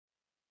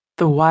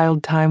The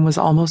wild time was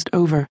almost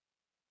over.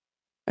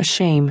 A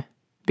shame,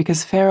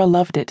 because Farah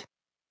loved it.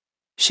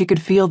 She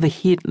could feel the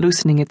heat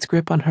loosening its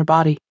grip on her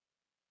body,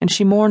 and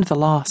she mourned the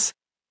loss.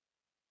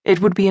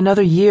 It would be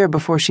another year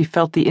before she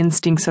felt the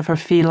instincts of her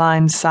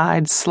feline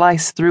side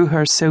slice through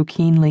her so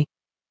keenly.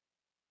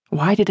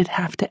 Why did it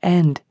have to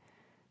end,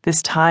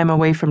 this time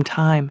away from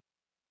time?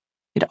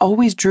 It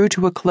always drew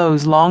to a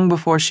close long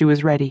before she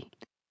was ready.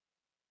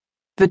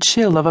 The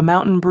chill of a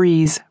mountain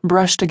breeze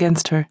brushed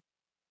against her,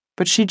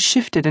 but she'd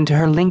shifted into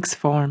her lynx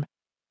form,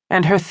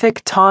 and her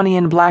thick tawny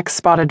and black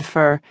spotted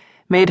fur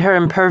made her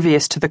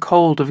impervious to the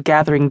cold of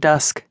gathering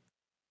dusk.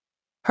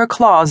 Her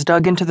claws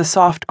dug into the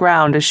soft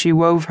ground as she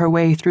wove her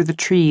way through the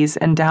trees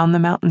and down the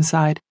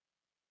mountainside.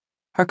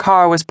 Her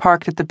car was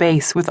parked at the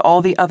base with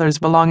all the others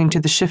belonging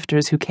to the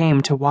shifters who came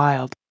to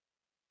Wild.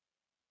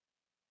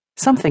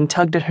 Something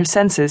tugged at her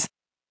senses,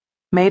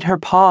 made her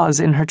pause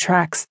in her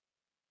tracks.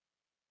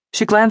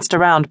 She glanced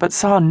around but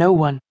saw no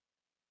one.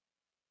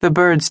 The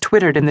birds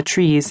twittered in the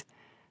trees,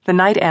 the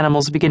night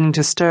animals beginning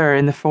to stir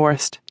in the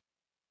forest.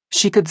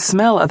 She could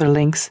smell other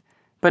lynx,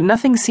 but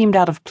nothing seemed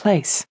out of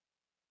place.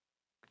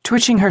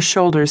 Twitching her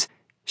shoulders,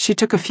 she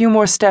took a few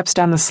more steps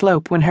down the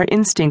slope when her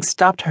instincts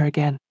stopped her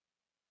again.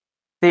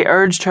 They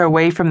urged her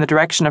away from the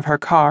direction of her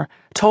car,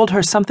 told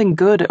her something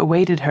good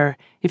awaited her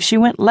if she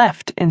went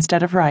left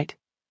instead of right.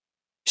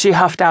 She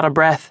huffed out a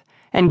breath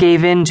and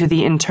gave in to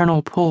the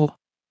internal pull.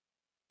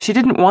 She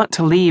didn't want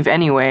to leave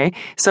anyway,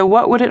 so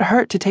what would it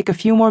hurt to take a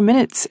few more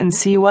minutes and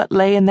see what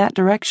lay in that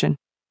direction?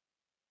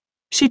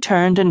 She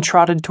turned and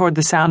trotted toward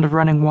the sound of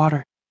running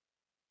water.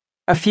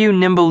 A few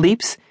nimble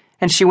leaps,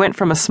 and she went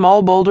from a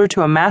small boulder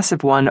to a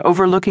massive one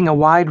overlooking a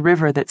wide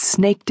river that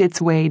snaked its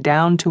way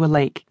down to a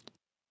lake.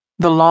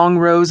 The long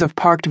rows of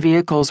parked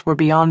vehicles were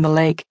beyond the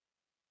lake,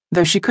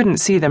 though she couldn't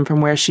see them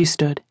from where she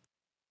stood.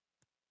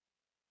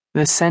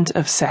 The scent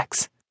of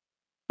sex,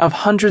 of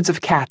hundreds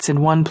of cats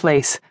in one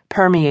place,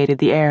 permeated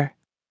the air.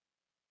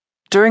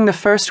 During the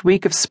first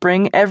week of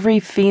spring, every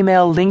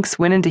female lynx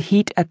went into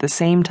heat at the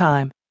same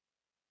time.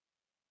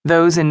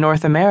 Those in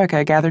North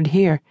America gathered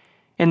here,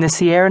 in the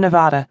Sierra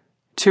Nevada,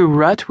 to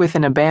rut with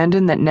an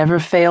abandon that never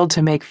failed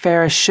to make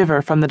Farah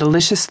shiver from the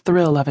delicious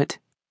thrill of it.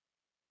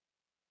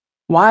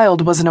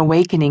 Wild was an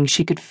awakening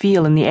she could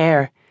feel in the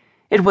air.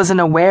 It was an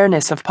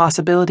awareness of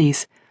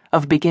possibilities,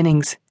 of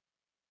beginnings.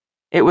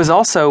 It was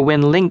also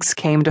when lynx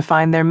came to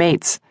find their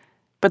mates,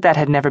 but that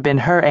had never been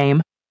her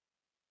aim.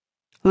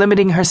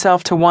 Limiting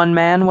herself to one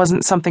man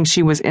wasn't something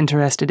she was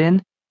interested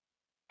in.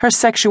 Her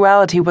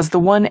sexuality was the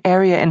one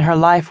area in her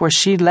life where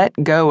she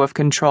let go of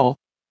control.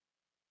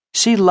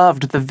 She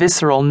loved the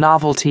visceral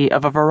novelty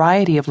of a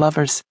variety of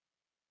lovers,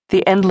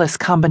 the endless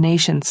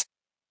combinations.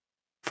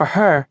 For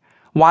her,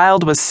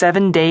 Wild was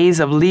 7 days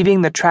of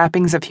leaving the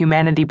trappings of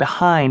humanity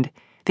behind,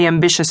 the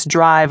ambitious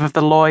drive of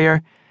the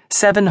lawyer,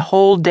 7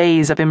 whole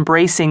days of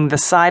embracing the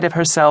side of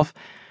herself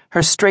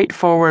her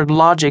straightforward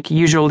logic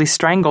usually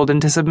strangled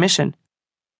into submission.